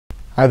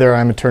Hi there,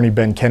 I'm attorney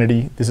Ben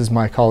Kennedy. This is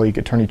my colleague,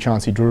 attorney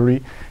Chauncey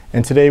Drury,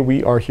 and today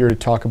we are here to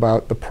talk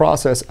about the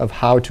process of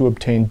how to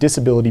obtain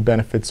disability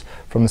benefits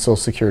from the Social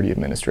Security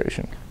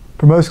Administration.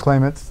 For most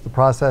claimants, the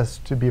process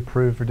to be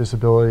approved for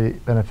disability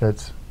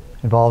benefits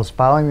involves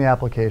filing the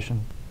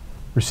application,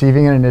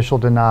 receiving an initial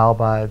denial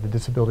by the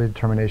Disability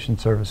Determination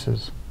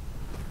Services,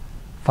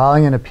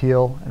 filing an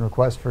appeal and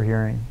request for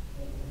hearing,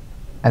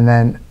 and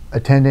then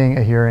attending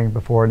a hearing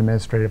before an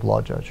administrative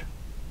law judge.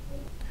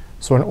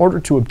 So in order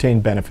to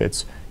obtain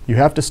benefits, you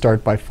have to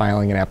start by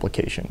filing an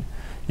application.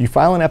 You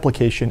file an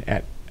application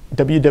at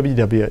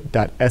www.ssa.gov.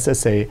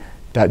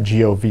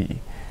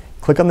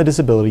 Click on the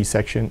Disability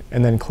section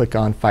and then click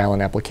on File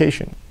an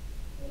Application.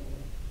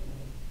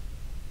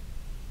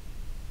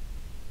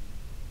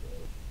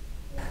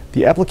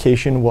 The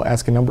application will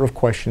ask a number of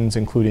questions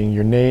including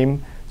your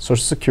name,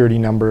 Social Security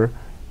number,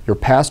 your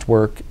past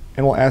work,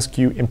 and will ask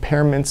you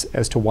impairments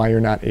as to why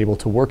you're not able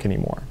to work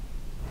anymore.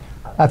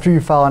 After you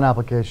file an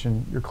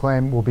application, your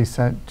claim will be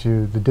sent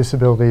to the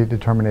Disability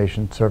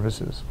Determination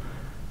Services,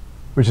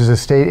 which is a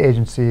state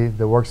agency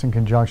that works in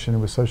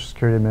conjunction with Social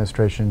Security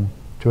Administration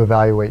to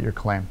evaluate your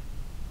claim.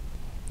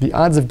 The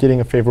odds of getting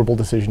a favorable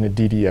decision at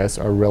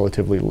DDS are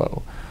relatively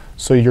low.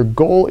 So your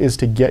goal is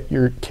to get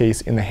your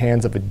case in the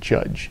hands of a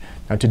judge.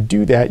 Now to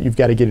do that, you've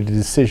got to get a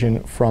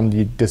decision from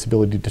the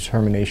Disability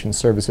Determination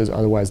Services,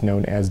 otherwise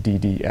known as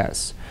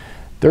DDS.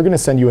 They're going to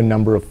send you a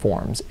number of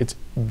forms. It's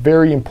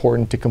very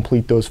important to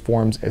complete those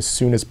forms as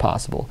soon as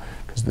possible,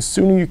 because the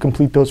sooner you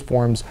complete those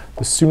forms,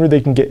 the sooner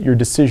they can get your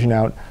decision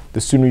out, the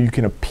sooner you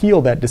can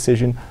appeal that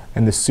decision,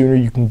 and the sooner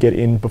you can get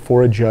in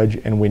before a judge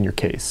and win your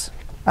case.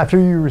 After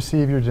you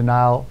receive your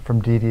denial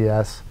from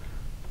DDS,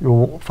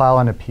 you'll file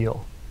an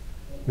appeal.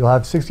 You'll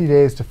have 60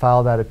 days to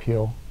file that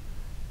appeal,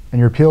 and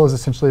your appeal is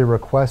essentially a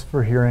request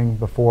for hearing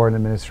before an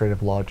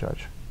administrative law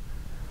judge.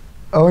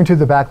 Owing to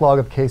the backlog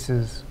of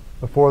cases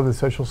before the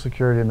Social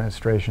Security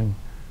Administration,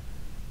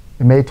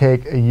 it may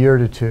take a year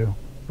to two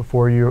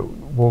before you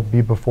will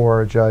be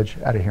before a judge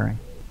at a hearing.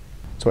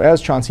 So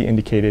as Chauncey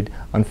indicated,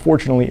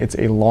 unfortunately it's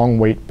a long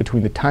wait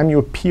between the time you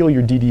appeal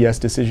your DDS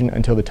decision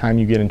until the time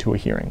you get into a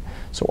hearing.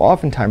 So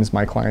oftentimes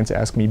my clients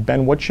ask me,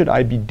 Ben, what should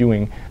I be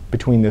doing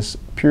between this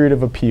period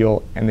of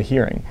appeal and the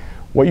hearing?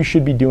 What you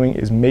should be doing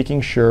is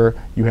making sure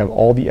you have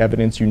all the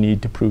evidence you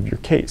need to prove your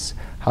case.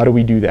 How do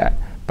we do that?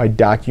 By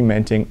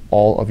documenting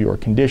all of your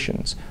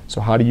conditions.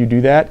 So how do you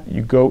do that?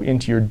 You go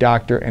into your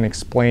doctor and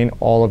explain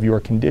all of your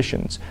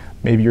conditions.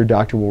 Maybe your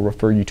doctor will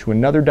refer you to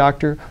another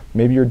doctor.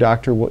 Maybe your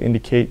doctor will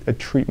indicate a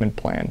treatment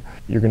plan.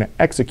 You're going to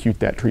execute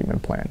that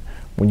treatment plan.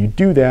 When you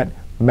do that,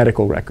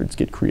 medical records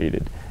get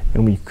created.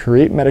 And when you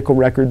create medical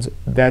records,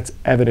 that's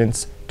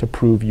evidence to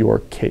prove your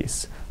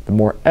case. The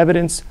more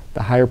evidence,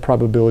 the higher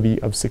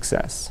probability of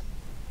success.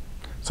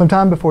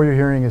 Sometime before your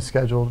hearing is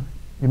scheduled,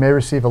 you may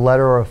receive a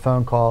letter or a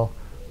phone call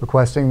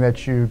requesting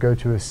that you go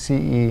to a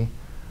CE,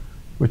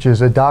 which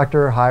is a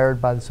doctor hired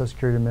by the Social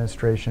Security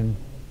Administration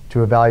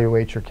to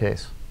evaluate your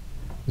case.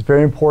 It's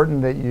very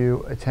important that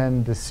you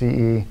attend the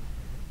CE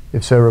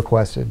if so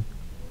requested.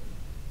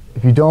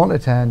 If you don't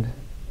attend,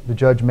 the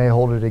judge may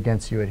hold it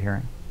against you at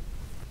hearing.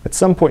 At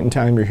some point in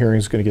time, your hearing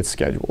is going to get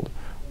scheduled.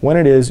 When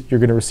it is, you're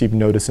going to receive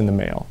notice in the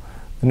mail.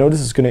 The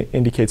notice is going to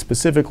indicate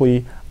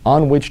specifically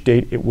on which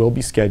date it will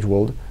be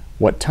scheduled,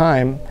 what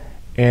time,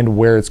 and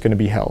where it's going to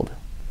be held.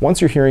 Once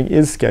your hearing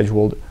is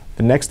scheduled,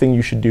 the next thing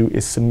you should do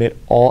is submit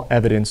all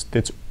evidence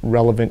that's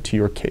relevant to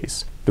your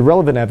case. The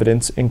relevant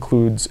evidence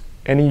includes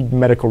any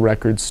medical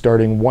records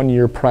starting 1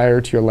 year prior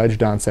to your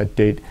alleged onset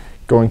date,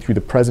 going through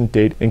the present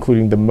date,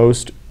 including the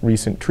most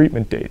recent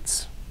treatment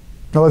dates.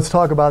 Now let's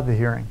talk about the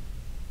hearing.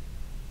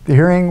 The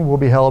hearing will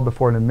be held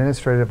before an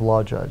administrative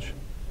law judge,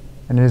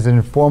 and it is an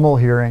informal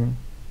hearing,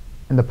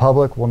 and the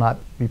public will not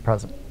be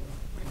present.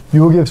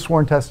 You will give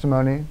sworn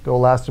testimony that will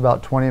last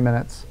about 20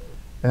 minutes,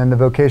 and then the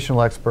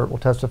vocational expert will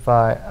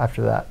testify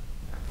after that.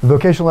 The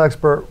vocational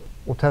expert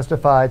will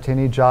testify to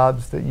any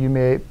jobs that you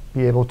may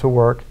be able to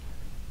work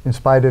in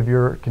spite of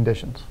your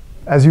conditions.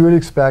 As you would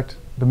expect,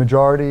 the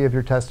majority of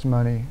your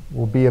testimony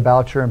will be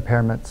about your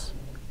impairments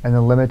and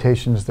the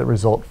limitations that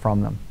result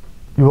from them.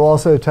 You will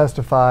also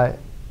testify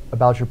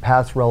about your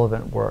past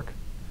relevant work,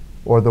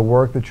 or the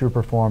work that you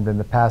performed in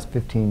the past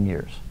 15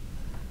 years,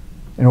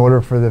 in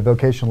order for the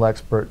vocational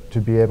expert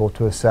to be able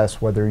to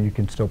assess whether you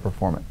can still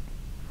perform it.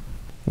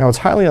 Now it's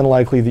highly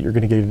unlikely that you're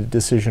going to get a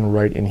decision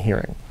right in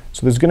hearing.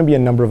 So there's going to be a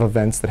number of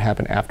events that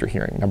happen after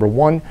hearing. Number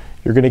one,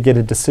 you're going to get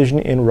a decision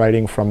in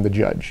writing from the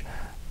judge.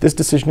 This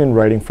decision in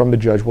writing from the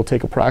judge will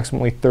take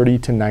approximately 30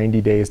 to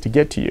 90 days to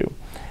get to you.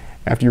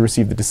 After you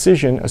receive the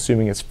decision,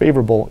 assuming it's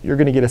favorable, you're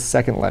going to get a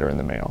second letter in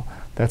the mail.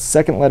 That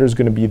second letter is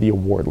going to be the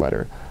award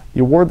letter.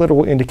 The award letter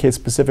will indicate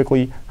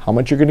specifically how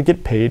much you're going to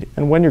get paid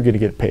and when you're going to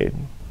get paid.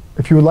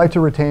 If you would like to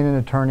retain an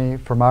attorney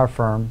from our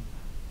firm,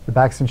 the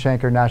Baxton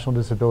Shanker National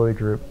Disability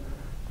Group,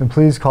 then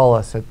please call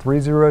us at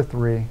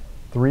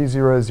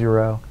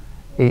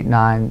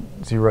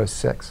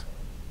 303-300-8906.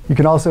 You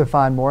can also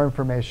find more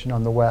information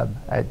on the web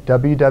at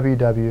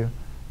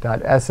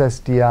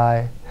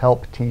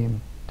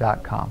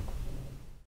www.ssdihelpteam.com.